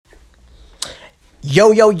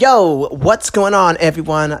Yo, what's going on,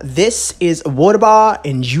 everyone? This is Waterbar,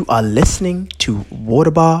 and you are listening to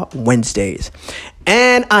Waterbar Wednesdays.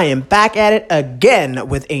 And I am back at it again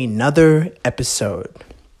with another episode.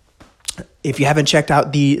 If you haven't checked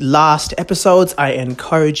out the last episodes, I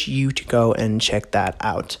encourage you to go and check that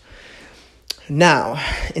out. Now,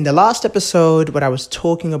 in the last episode, what I was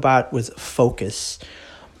talking about was focus.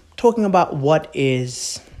 Talking about what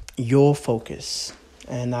is your focus.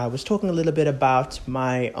 And I was talking a little bit about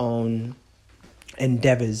my own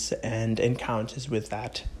endeavors and encounters with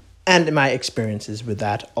that, and my experiences with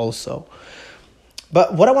that also.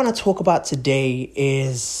 But what I want to talk about today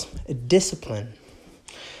is discipline.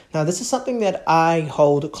 Now, this is something that I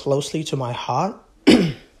hold closely to my heart.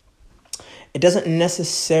 It doesn't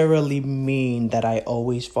necessarily mean that I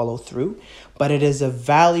always follow through, but it is a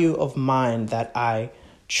value of mine that I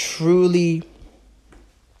truly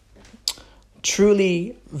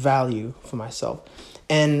value for myself.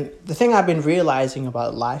 And the thing I've been realizing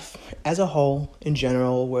about life as a whole, in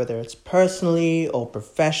general, whether it's personally or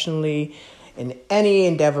professionally, in any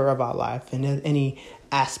endeavor of our life, in any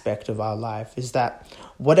aspect of our life, is that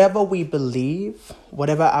whatever we believe,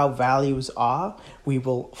 whatever our values are, we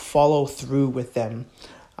will follow through with them.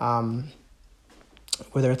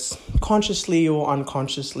 Whether it's consciously or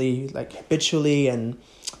unconsciously, like habitually and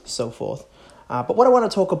so forth. But what I want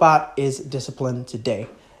to talk about is discipline today.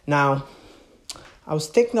 Now, I was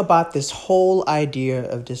thinking about this whole idea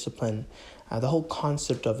of discipline, the whole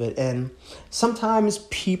concept of it. And sometimes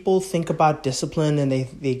people think about discipline and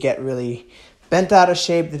they get really bent out of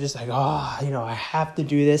shape. They're just like, I have to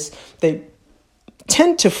do this. They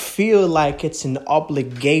tend to feel like it's an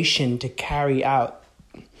obligation to carry out.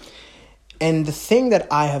 And the thing that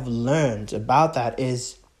I have learned about that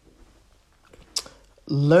is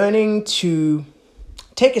learning to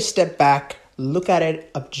take a step back, look at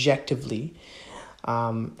it objectively,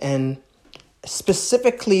 and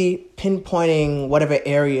specifically pinpointing whatever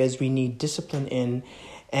areas we need discipline in,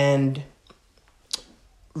 and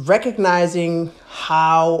recognizing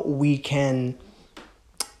how we can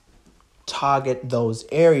target those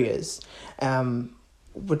areas,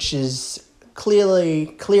 which is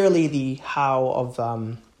clearly the how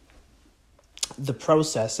of the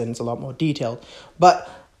process, and it's a lot more detailed. But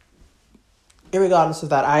irregardless of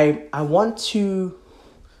that, I want to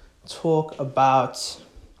talk about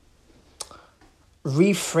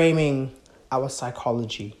reframing our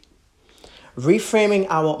psychology, reframing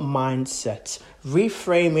our mindset,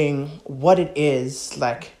 reframing what it is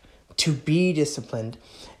like to be disciplined.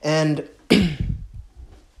 And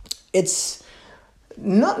it's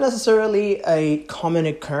not necessarily a common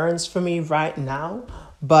occurrence for me right now,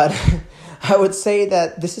 but I would say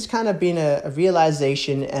that this has kind of been a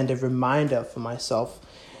realization and a reminder for myself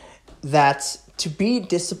that to be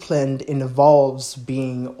disciplined involves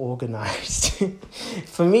being organized.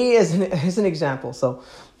 For me, as an example, so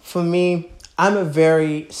for me, I'm a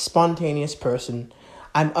very spontaneous person.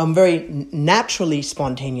 I'm a very naturally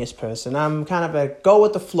spontaneous person. I'm kind of a go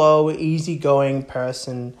with the flow, easygoing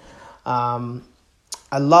person. I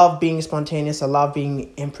love being spontaneous. I love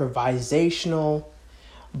being improvisational.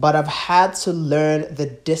 But I've had to learn the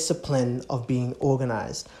discipline of being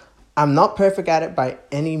organized. I'm not perfect at it by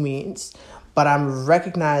any means, but I'm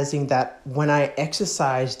recognizing that when I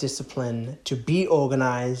exercise discipline to be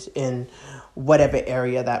organized in whatever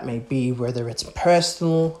area that may be, whether it's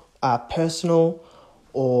personal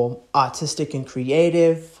or artistic and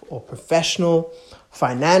creative, or professional,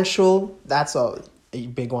 financial, that's a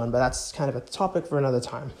big one, but that's kind of a topic for another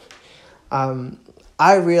time.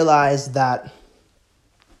 I realized that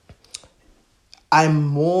I'm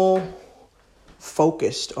more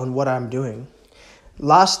focused on what I'm doing.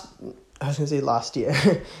 Last year.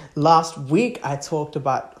 Last week, I talked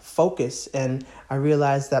about focus, and I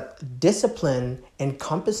realized that discipline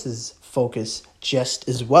encompasses focus just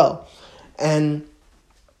as well. And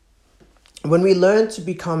when we learn to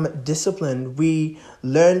become disciplined, we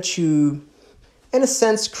learn to, in a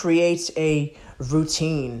sense, create a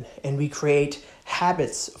routine, and we create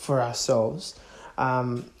habits for ourselves.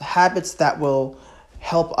 Habits that will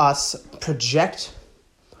help us project,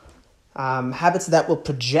 habits that will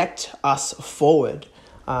project us forward.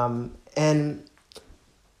 And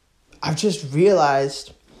I've just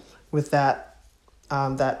realized with that,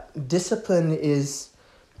 that discipline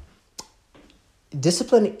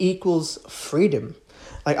equals freedom.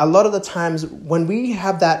 Like a lot of the times when we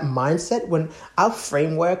have that mindset, when our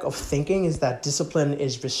framework of thinking is that discipline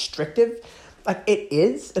is restrictive, like it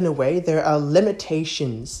is in a way, there are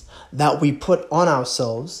limitations that we put on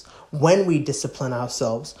ourselves when we discipline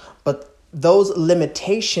ourselves. But those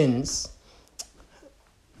limitations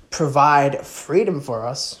provide freedom for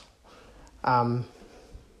us.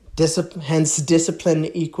 Hence discipline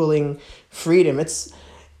equaling freedom. It's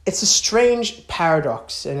a strange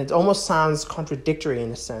paradox, and it almost sounds contradictory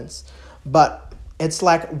in a sense. But it's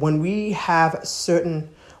like when we have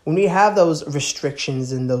those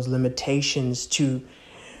restrictions and those limitations to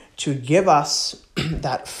give us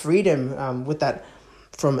that freedom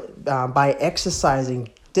by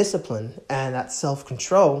exercising discipline and that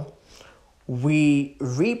self-control, we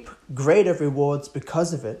reap greater rewards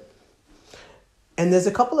because of it. And there's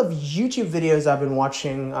a couple of YouTube videos I've been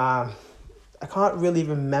watching. I can't really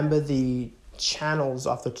remember the channels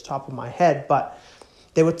off the top of my head, but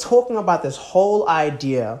they were talking about this whole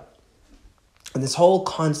idea and this whole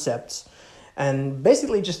concept, and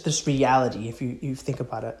basically just this reality, if you think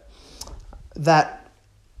about it, that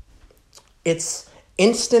it's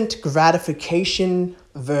instant gratification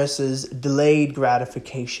versus delayed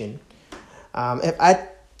gratification. If I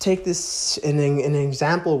take this in an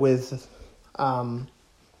example with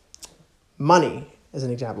money as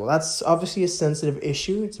an example, that's obviously a sensitive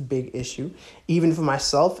issue. It's a big issue, even for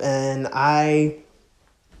myself, and I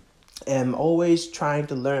am always trying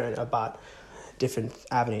to learn about different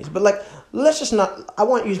avenues. But I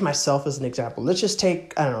won't use myself as an example. Let's just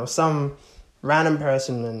take, some random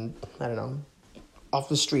person and, off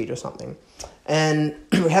the street or something. And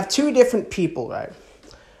we have two different people, right?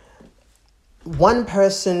 One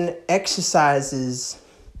person exercises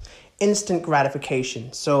instant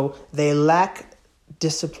gratification. So they lack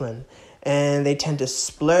discipline and they tend to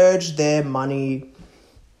splurge their money,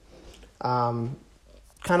 kind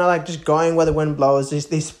of like just going where the wind blows.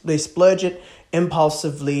 They splurge it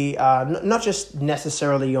impulsively, not just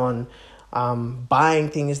necessarily on buying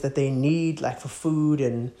things that they need, like for food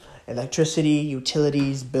and electricity,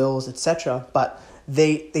 utilities, bills, etc. But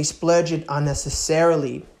they splurge it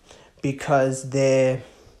unnecessarily because their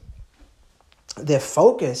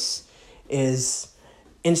focus is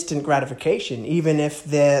instant gratification, even if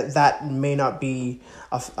that may not be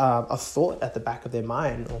a thought at the back of their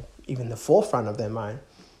mind or even the forefront of their mind.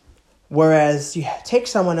 Whereas you take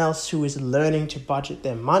someone else who is learning to budget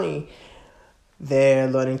their money, they're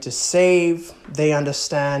learning to save, they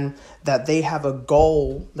understand that they have a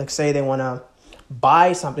goal, like say they want to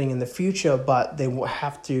buy something in the future, but they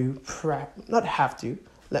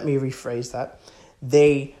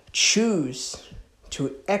they choose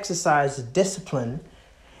to exercise discipline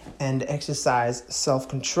and exercise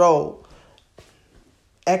self-control,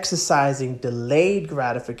 exercising delayed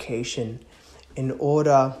gratification in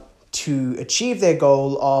order to achieve their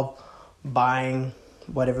goal of buying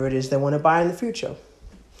whatever it is they want to buy in the future.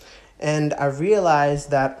 And I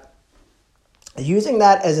realized that using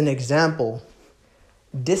that as an example,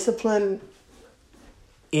 discipline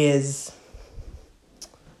is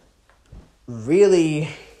really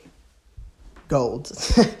gold.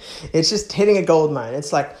 It's just hitting a gold mine.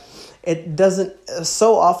 It's like, it doesn't,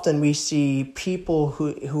 so often we see people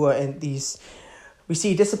who are in these, we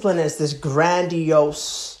see discipline as this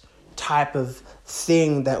grandiose type of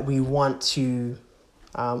thing that we want to,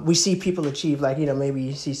 we see people achieve, like, maybe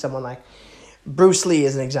you see someone like Bruce Lee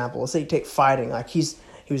as an example. Let's say you take fighting, like he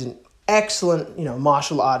was an excellent,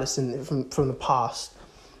 martial artist from the past,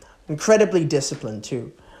 incredibly disciplined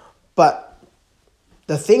too. But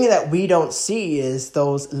the thing that we don't see is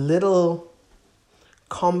those little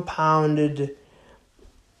compounded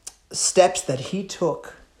steps that he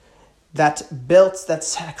took that's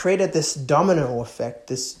created this domino effect,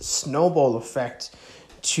 this snowball effect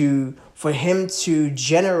for him to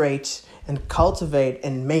generate and cultivate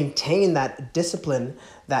and maintain that discipline,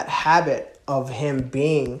 that habit of him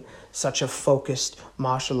being such a focused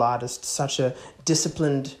martial artist, such a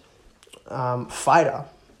disciplined fighter.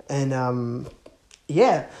 And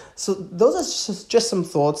so those are just some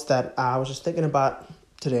thoughts that I was just thinking about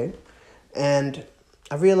today. And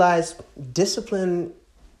I realized discipline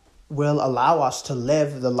will allow us to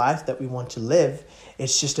live the life that we want to live.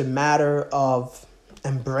 It's just a matter of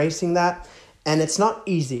embracing that. And it's not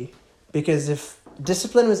easy, because if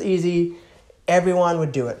discipline was easy, everyone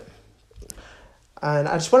would do it. And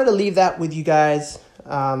I just wanted to leave that with you guys.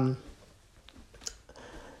 I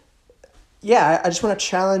just want to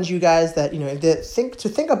challenge you guys that,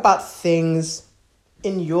 think about things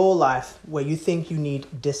in your life where you think you need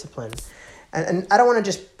discipline. And I don't want to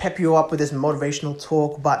just pep you up with this motivational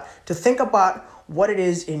talk, but to think about what it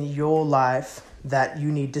is in your life that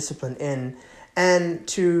you need discipline in, and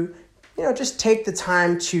to, just take the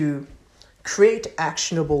time to create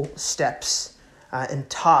actionable steps and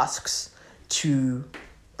tasks to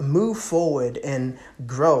move forward and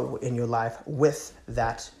grow in your life with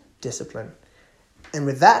that discipline. And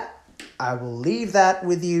with that, I will leave that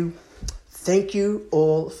with you. Thank you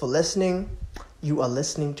all for listening. You are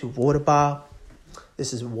listening to Water Bar.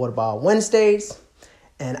 This is Water Bar Wednesdays.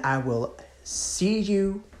 And I will see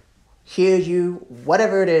you, hear you,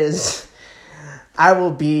 whatever it is. I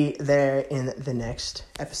will be there in the next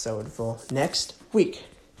episode for next week.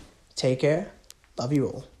 Take care. Love you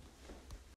all.